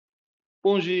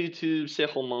Bonjour YouTube, c'est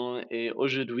Romain et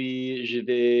aujourd'hui je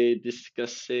vais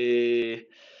discusser.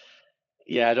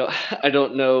 Yeah, I don't I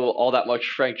don't know all that much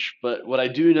French, but what I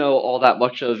do know all that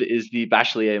much of is the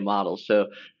Bachelier model. So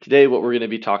today what we're going to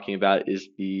be talking about is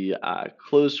the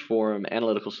closed form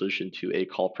analytical solution to a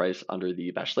call price under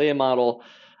the Bachelier model.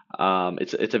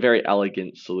 It's a very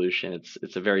elegant solution.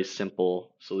 It's a very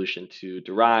simple solution to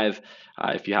derive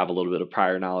if you have a little bit of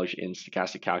prior knowledge in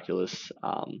stochastic calculus.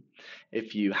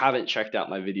 If you haven't checked out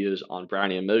my videos on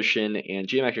Brownian motion and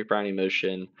geometric Brownian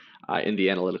motion in the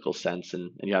analytical sense,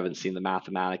 and you haven't seen the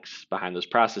mathematics behind those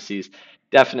processes,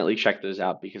 definitely check those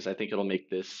out because I think it'll make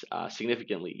this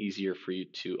significantly easier for you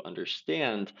to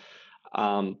understand.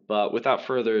 But without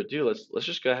further ado, let's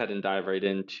just go ahead and dive right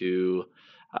into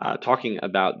talking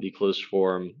about the closed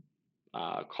form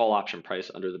call option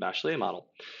price under the Bachelier model.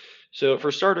 So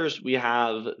for starters, we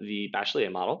have the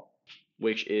Bachelier model,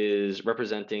 which is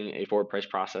representing a forward price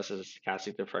process as a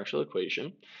stochastic differential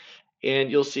equation.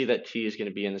 And you'll see that t is going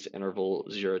to be in this interval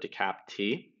 0 to cap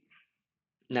t.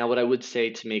 Now, what I would say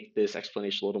to make this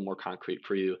explanation a little more concrete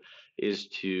for you is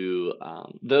to,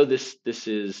 though this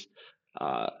is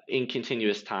in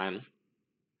continuous time,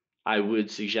 I would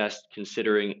suggest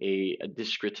considering a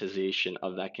discretization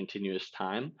of that continuous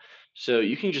time. So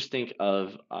you can just think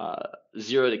of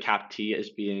 0 to cap t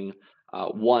as being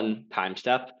one time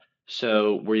step.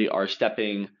 So we are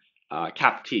stepping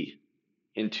cap t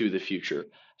into the future.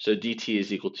 So dt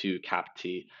is equal to cap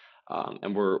t,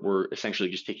 and we're essentially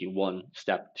just taking one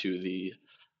step to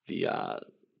the uh,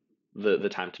 the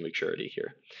time to maturity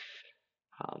here.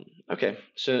 Okay,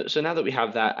 so now that we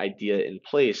have that idea in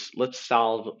place, let's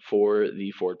solve for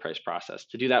the forward price process.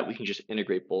 To do that, we can just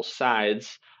integrate both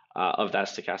sides of that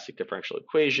stochastic differential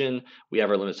equation. We have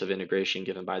our limits of integration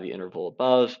given by the interval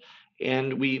above,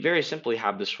 and we very simply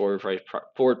have this forward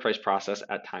price process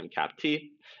at time cap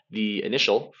t, the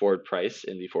initial forward price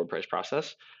in the forward price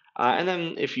process. And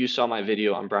then if you saw my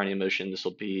video on Brownian motion, this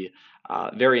will be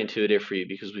very intuitive for you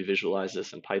because we visualize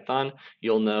this in Python.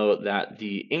 You'll know that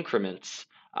the increments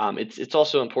it's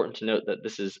also important to note that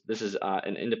this is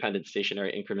an independent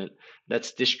stationary increment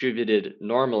that's distributed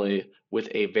normally with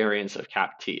a variance of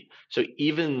cap t. So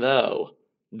even though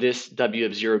this w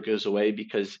of 0 goes away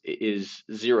because it is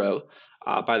 0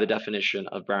 by the definition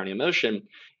of Brownian motion,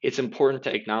 it's important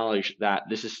to acknowledge that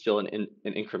this is still an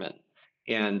increment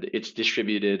and it's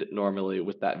distributed normally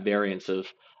with that variance of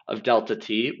delta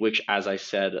t, which, as I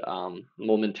said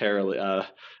momentarily,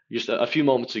 just a few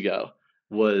moments ago,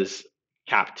 was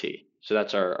cap t. So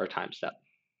that's our time step.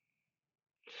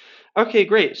 Okay,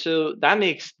 great. So that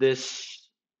makes this,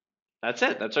 that's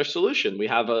it. That's our solution. We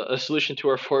have a solution to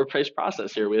our forward price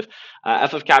process here with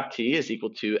f of cap t is equal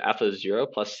to f of 0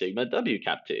 plus sigma w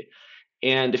cap t.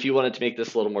 And if you wanted to make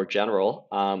this a little more general,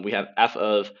 we have f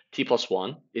of t plus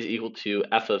 1 is equal to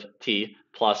f of t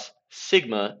plus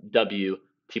sigma w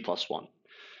t plus 1.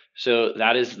 So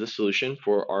that is the solution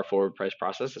for our forward price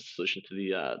process. It's the solution to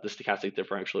the stochastic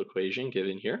differential equation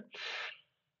given here.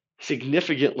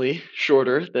 Significantly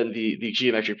shorter than the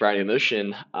geometric Brownian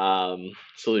motion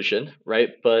solution,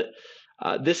 right? But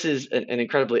this is an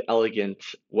incredibly elegant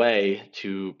way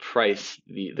to price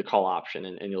the call option,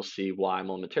 and you'll see why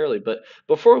momentarily. But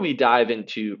before we dive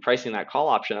into pricing that call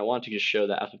option, I want to just show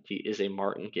that f of t is a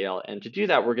martingale. And to do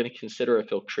that, we're going to consider a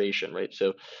filtration, right?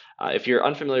 So if you're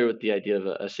unfamiliar with the idea of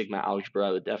a sigma algebra,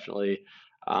 I would definitely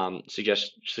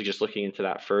suggest looking into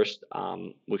that first,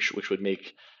 which would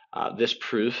make this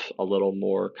proof a little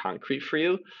more concrete for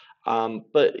you.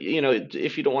 But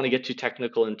if you don't want to get too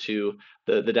technical into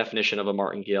the definition of a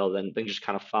martingale, then just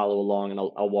kind of follow along, and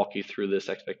I'll walk you through this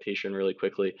expectation really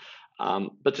quickly.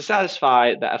 But to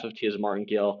satisfy that f of t is a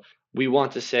martingale, we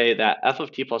want to say that f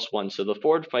of t plus 1, so the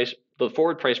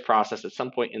forward price process at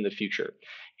some point in the future,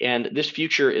 and this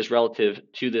future is relative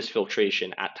to this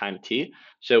filtration at time t.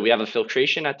 So we have a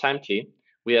filtration at time t.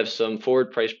 We have some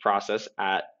forward price process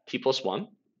at t plus 1.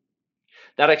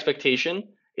 That expectation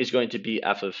is going to be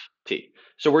f of t.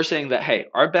 So we're saying that, hey,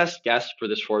 our best guess for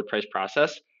this forward price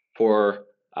process for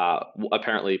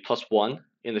apparently plus 1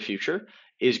 in the future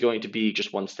is going to be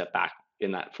just one step back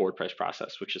in that forward price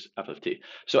process, which is f of t.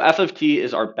 So f of t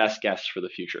is our best guess for the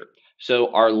future.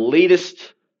 So our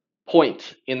latest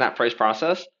point in that price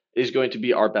process is going to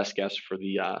be our best guess for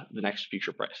the next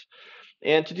future price.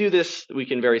 And to do this, we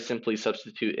can very simply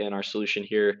substitute in our solution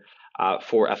here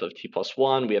for f of t plus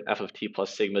 1. We have f of t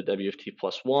plus sigma w of t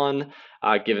plus 1.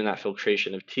 Given that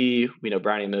filtration of t, we know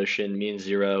Brownian motion means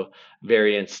 0,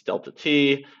 variance delta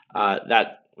t.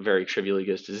 That very trivially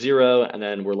goes to 0, and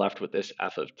then we're left with this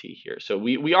f of t here. So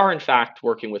we are, in fact,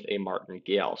 working with a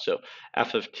martingale. So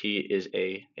f of t is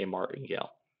a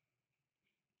martingale.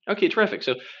 Okay, terrific.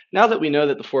 So now that we know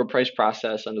that the forward price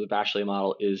process under the Bachelier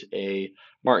model is a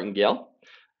martingale,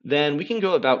 then we can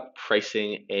go about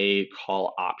pricing a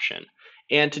call option.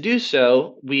 And to do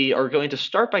so, we are going to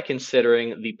start by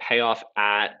considering the payoff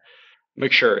at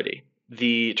maturity,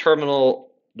 the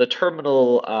terminal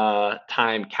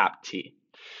time cap t.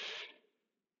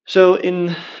 So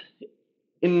in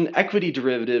equity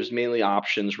derivatives, mainly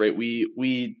options, right?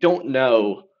 We don't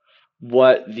know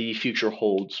what the future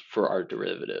holds for our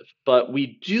derivative, but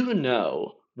we do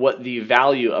know what the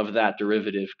value of that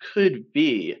derivative could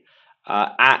be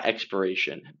at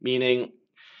expiration, meaning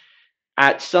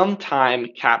at some time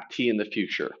cap t in the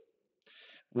future.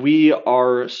 We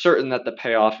are certain that the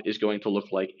payoff is going to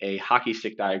look like a hockey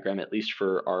stick diagram, at least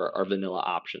for our vanilla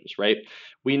options, right?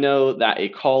 We know that a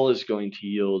call is going to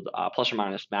yield plus or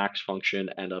minus max function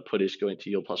and a put is going to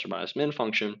yield plus or minus min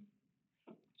function.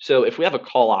 So if we have a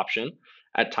call option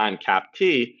at time cap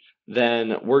t,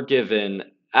 then we're given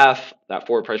f, that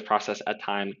forward price process at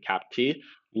time cap t,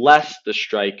 less the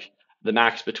strike, the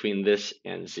max between this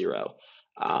and zero,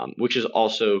 which is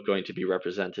also going to be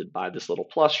represented by this little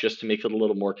plus just to make it a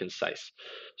little more concise.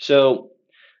 So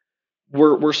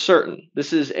we're certain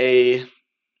this is not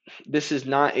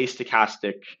a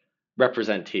stochastic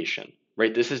representation,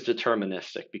 right? This is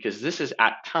deterministic because this is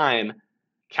at time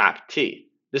cap t.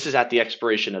 This is at the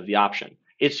expiration of the option.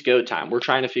 It's go time. We're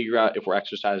trying to figure out if we're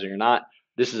exercising or not.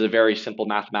 This is a very simple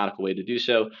mathematical way to do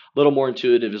so. A little more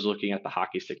intuitive is looking at the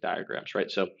hockey stick diagrams, right?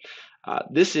 So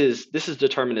this is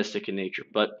deterministic in nature,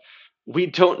 but we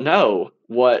don't know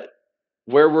where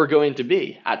we're going to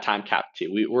be at time cap t.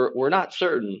 We're not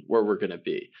certain where we're going to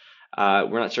be.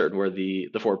 We're not certain where the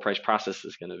forward price process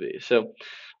is going to be. So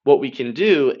what we can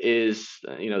do is,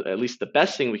 at least the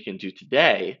best thing we can do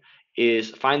today is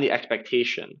find the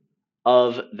expectation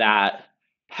of that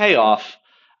payoff,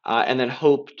 and then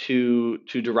hope to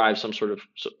derive some sort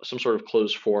of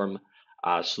closed form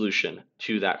solution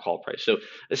to that call price. So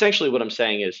essentially, what I'm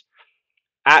saying is,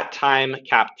 at time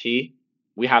cap t,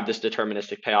 we have this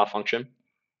deterministic payoff function.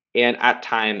 And at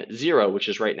time zero, which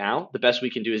is right now, the best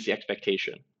we can do is the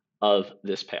expectation of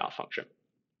this payoff function,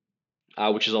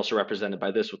 which is also represented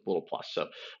by this with a little plus. So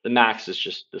the max is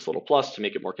just this little plus to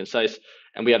make it more concise,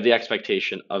 and we have the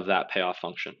expectation of that payoff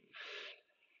function.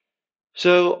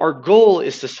 So our goal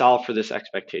is to solve for this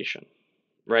expectation,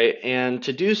 right? And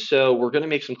to do so, we're going to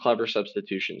make some clever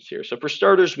substitutions here. So for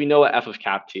starters, we know what f of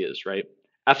cap t is, right?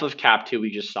 F of cap t we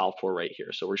just solve for right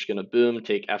here. So we're just going to boom,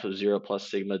 take f of 0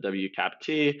 plus sigma w cap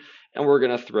t, and we're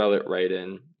going to throw it right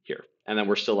in here. And then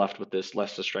we're still left with this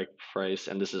less the strike price,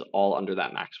 and this is all under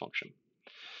that max function.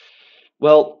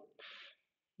 Well,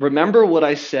 remember what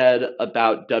I said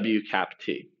about w cap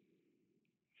t.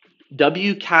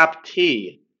 W cap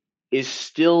t is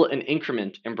still an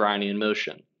increment in Brownian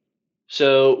motion.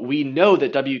 So we know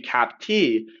that W cap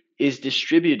t is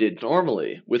distributed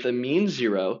normally with a mean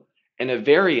zero and a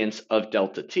variance of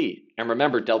delta t. And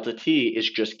remember, delta t is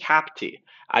just cap t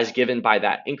as given by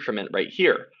that increment right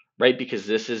here, right? Because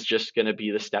this is just going to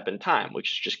be the step in time,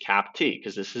 which is just cap t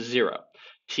because this is zero.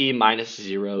 T minus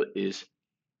zero is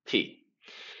t.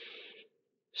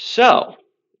 So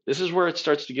this is where it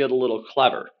starts to get a little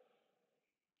clever.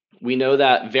 We know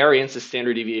that variance is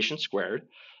standard deviation squared.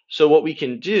 So what we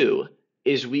can do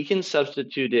is we can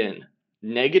substitute in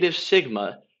negative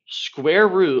sigma square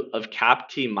root of cap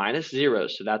t minus 0,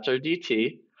 so that's our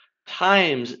dt,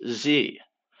 times z,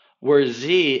 where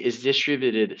z is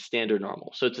distributed standard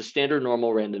normal. So it's a standard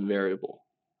normal random variable.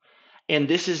 And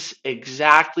this is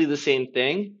exactly the same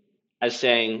thing as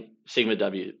saying sigma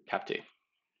w cap t.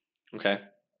 Okay?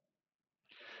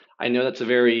 I know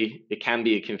it can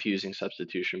be a confusing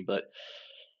substitution, but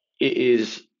it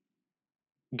is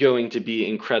going to be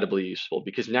incredibly useful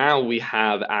because now we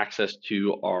have access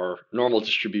to our normal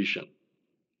distribution.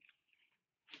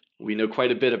 We know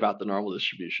quite a bit about the normal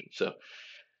distribution. So,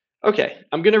 okay,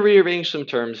 I'm going to rearrange some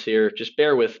terms here. Just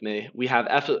bear with me. We have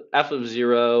f of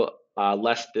 0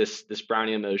 less this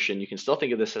Brownian motion. You can still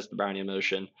think of this as the Brownian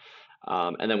motion.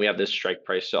 And then we have this strike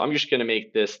price. So I'm just going to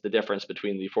make this the difference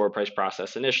between the forward price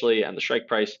process initially and the strike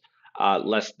price,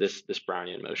 less this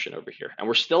Brownian motion over here. And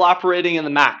we're still operating in the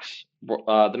max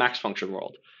function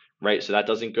world, right? So that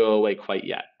doesn't go away quite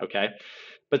yet, okay?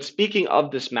 But speaking of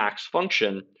this max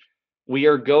function, we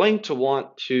are going to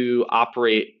want to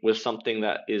operate with something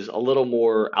that is a little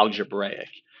more algebraic.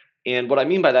 And what I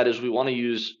mean by that is we want to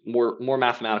use more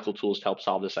mathematical tools to help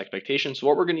solve this expectation. So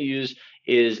what we're going to use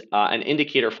is an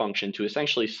indicator function to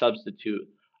essentially substitute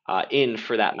in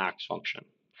for that max function.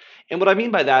 And what I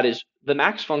mean by that is the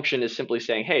max function is simply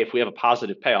saying, hey, if we have a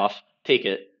positive payoff, take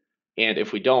it. And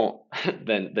if we don't,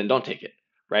 then don't take it,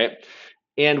 right?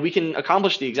 And we can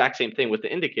accomplish the exact same thing with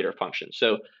the indicator function.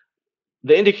 So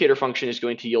the indicator function is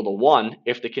going to yield a 1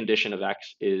 if the condition of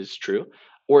x is true,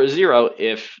 or a 0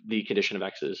 if the condition of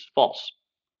x is false.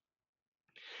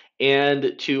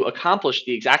 And to accomplish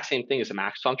the exact same thing as a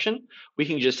max function, we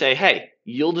can just say, hey,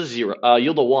 yield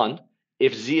a 1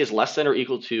 if z is less than or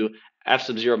equal to f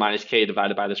sub 0 minus k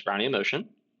divided by this Brownian motion.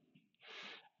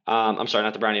 I'm sorry,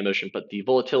 not the Brownian motion, but the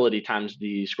volatility times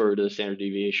the square root of the standard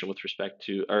deviation with respect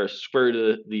to, or square root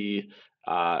of the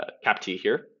cap t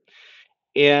here,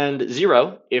 and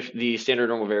 0 if the standard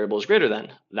normal variable is greater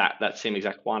than that same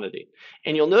exact quantity.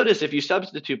 And you'll notice if you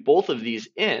substitute both of these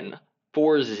in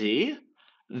for z,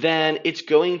 then it's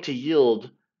going to yield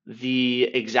the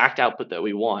exact output that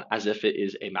we want as if it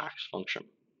is a max function.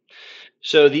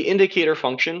 So the indicator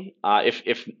function,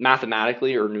 if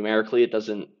mathematically or numerically it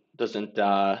doesn't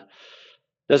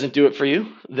do it for you,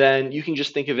 then you can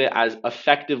just think of it as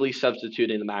effectively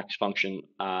substituting the max function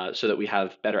so that we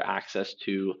have better access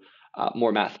to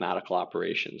more mathematical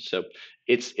operations. So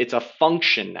it's a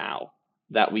function now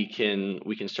that we can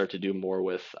start to do more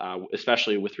with,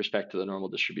 especially with respect to the normal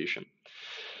distribution.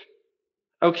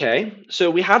 Okay, so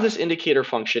we have this indicator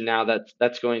function now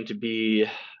that's going to be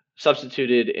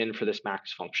substituted in for this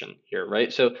max function here,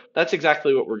 right? So that's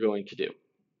exactly what we're going to do.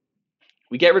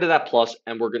 We get rid of that plus,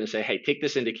 and we're going to say, hey, take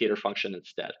this indicator function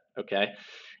instead, okay?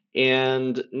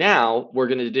 And now we're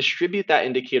going to distribute that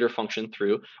indicator function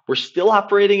through. We're still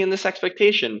operating in this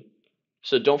expectation,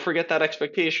 so don't forget that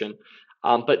expectation.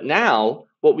 But now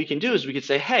what we can do is we could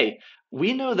say, hey,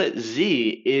 we know that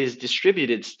z is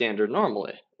distributed standard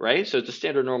normally, right? So it's a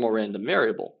standard normal random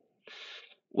variable.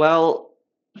 Well,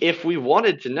 if we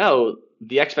wanted to know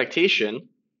the expectation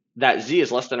that z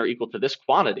is less than or equal to this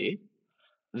quantity,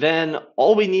 then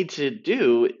all we need to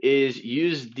do is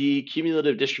use the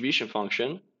cumulative distribution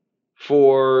function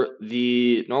for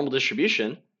the normal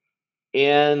distribution,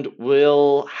 and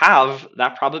we'll have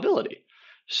that probability.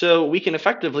 So we can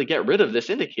effectively get rid of this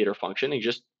indicator function and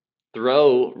just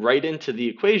throw right into the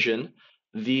equation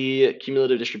the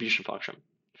cumulative distribution function.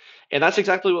 And that's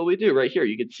exactly what we do right here.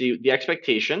 You can see the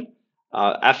expectation.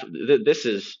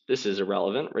 This is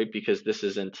irrelevant, right? Because this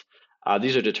isn't.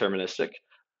 These are deterministic.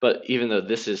 But even though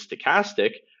this is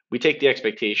stochastic, we take the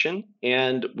expectation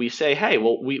and we say, hey,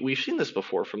 well, we've seen this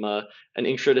before from an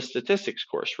intro to statistics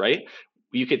course, right?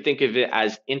 You could think of it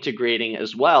as integrating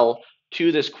as well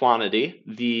to this quantity,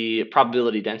 the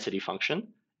probability density function,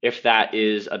 if that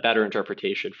is a better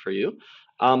interpretation for you.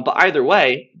 But either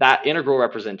way, that integral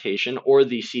representation or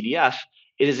the CDF,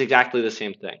 it is exactly the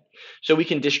same thing. So we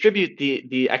can distribute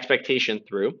the expectation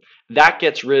through. That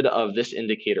gets rid of this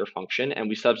indicator function, and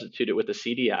we substitute it with the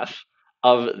CDF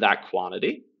of that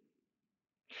quantity.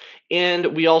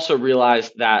 And we also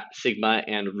realize that sigma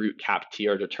and root cap t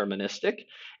are deterministic.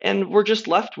 And we're just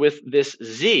left with this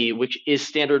z, which is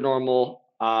standard normal.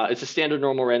 It's a standard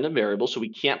normal random variable, so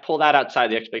we can't pull that outside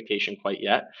the expectation quite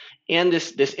yet. And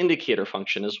this indicator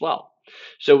function as well.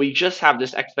 So we just have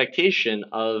this expectation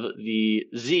of the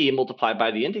z multiplied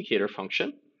by the indicator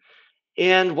function.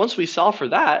 And once we solve for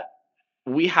that,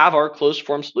 we have our closed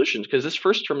form solutions because this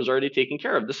first term is already taken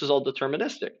care of. This is all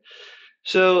deterministic.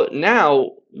 So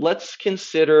now let's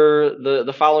consider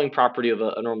the following property of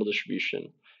a normal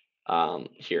distribution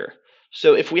here.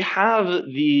 So if we have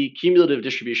the cumulative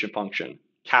distribution function,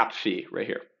 cap phi, right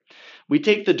here, we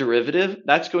take the derivative,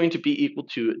 that's going to be equal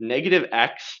to negative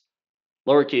x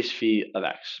lowercase phi of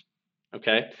x,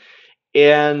 okay?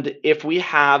 And if we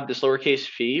have this lowercase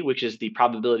phi, which is the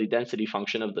probability density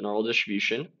function of the normal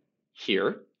distribution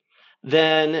here,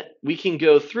 then we can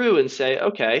go through and say,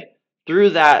 okay,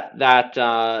 through that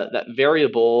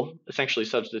variable essentially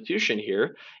substitution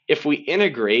here, if we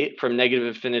integrate from negative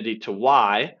infinity to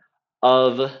y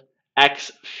of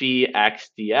x phi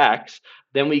x dx,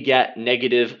 then we get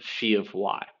negative phi of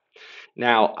y.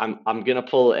 Now I'm gonna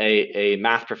pull a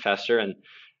math professor, and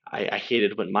I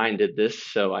hated when mine did this,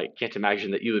 so I can't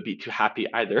imagine that you would be too happy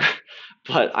either.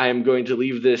 But I am going to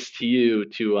leave this to you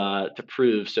to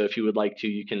prove. So if you would like to,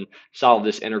 you can solve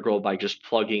this integral by just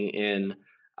plugging in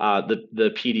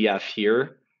the PDF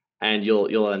here, and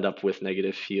you'll end up with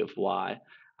negative phi of y.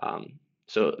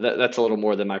 So that's a little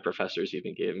more than my professors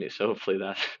even gave me. So hopefully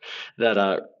that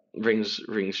that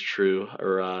rings true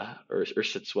or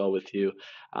sits well with you.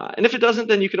 And if it doesn't,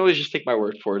 then you can always just take my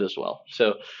word for it as well.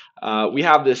 So we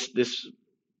have this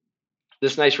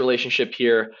nice relationship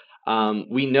here.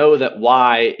 We know that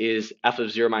y is f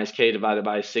of 0 minus k divided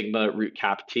by sigma root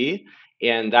cap t,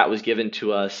 and that was given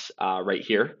to us right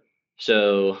here.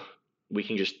 So we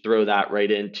can just throw that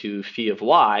right into phi of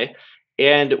y,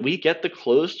 and we get the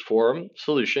closed form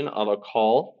solution of a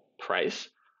call price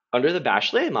Under the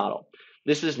Bachelier model,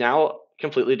 this is now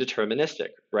completely deterministic,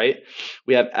 right?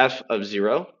 We have f of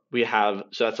 0. We have,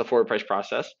 so that's a forward price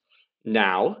process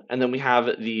now, and then we have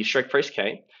the strike price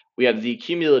k. We have the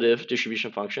cumulative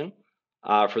distribution function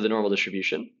for the normal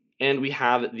distribution, and we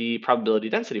have the probability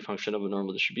density function of a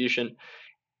normal distribution,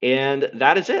 and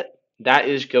that is it. That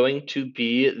is going to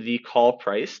be the call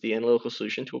price, the analytical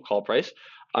solution to a call price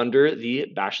under the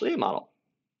Bachelier model.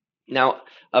 Now,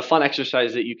 a fun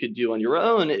exercise that you could do on your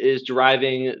own is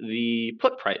deriving the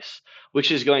put price,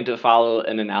 which is going to follow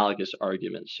an analogous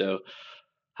argument. So,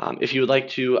 if you would like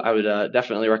to, I would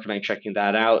definitely recommend checking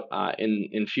that out.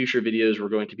 In future videos, we're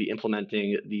going to be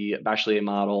implementing the Bachelier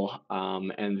model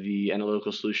and the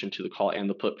analytical solution to the call and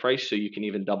the put price. So you can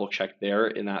even double check there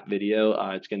in that video.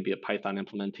 It's going to be a Python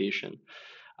implementation.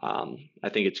 I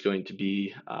think it's going to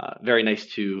be very nice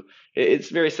to. It's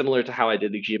very similar to how I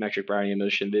did the geometric Brownian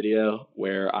motion video,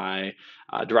 where I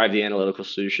derived the analytical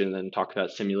solution and talk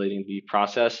about simulating the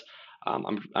process.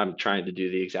 I'm trying to do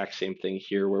the exact same thing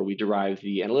here, where we derive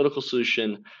the analytical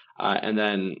solution and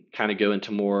then kind of go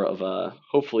into more of a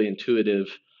hopefully intuitive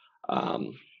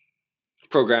um,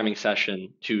 programming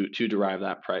session to derive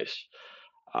that price.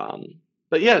 Um,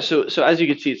 but yeah, so as you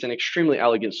can see, it's an extremely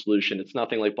elegant solution. It's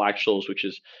nothing like Black-Scholes, which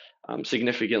is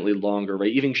significantly longer,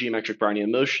 right? Even geometric Brownian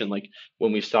motion, like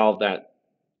when we solved that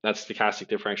stochastic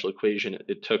differential equation,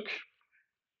 it took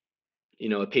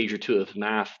a page or two of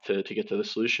math to get to the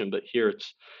solution. But here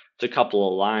it's a couple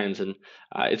of lines, and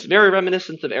it's very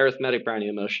reminiscent of arithmetic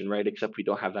Brownian motion, right? Except we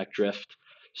don't have that drift.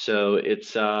 So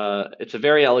it's a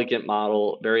very elegant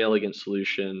model, very elegant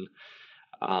solution.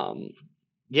 Um,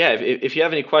 yeah, if you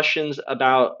have any questions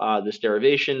about this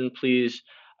derivation, please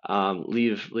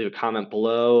leave a comment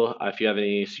below. If you have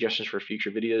any suggestions for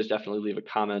future videos, definitely leave a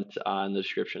comment in the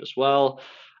description as well.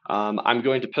 I'm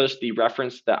going to post the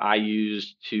reference that I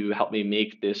used to help me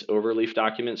make this overleaf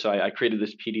document. So I created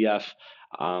this PDF,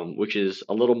 which is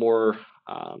a little more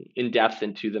in depth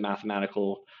into the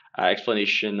mathematical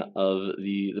explanation of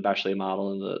the Bachelier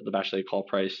model and the Bachelier call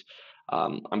price.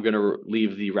 I'm going to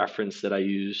leave the reference that I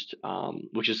used,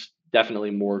 which is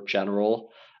definitely more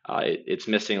general. It's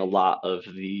missing a lot of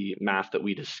the math that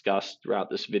we discussed throughout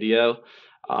this video,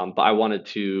 but I wanted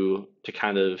to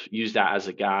kind of use that as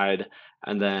a guide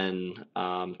and then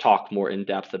talk more in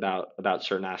depth about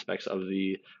certain aspects of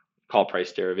the call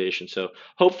price derivation. So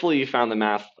hopefully you found the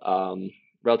math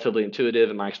relatively intuitive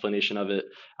in my explanation of it.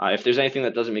 If there's anything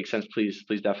that doesn't make sense, please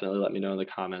definitely let me know in the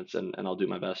comments, and I'll do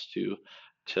my best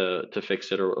to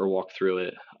fix it or walk through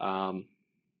it.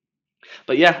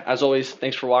 But yeah, as always,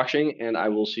 thanks for watching, and I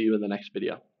will see you in the next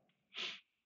video.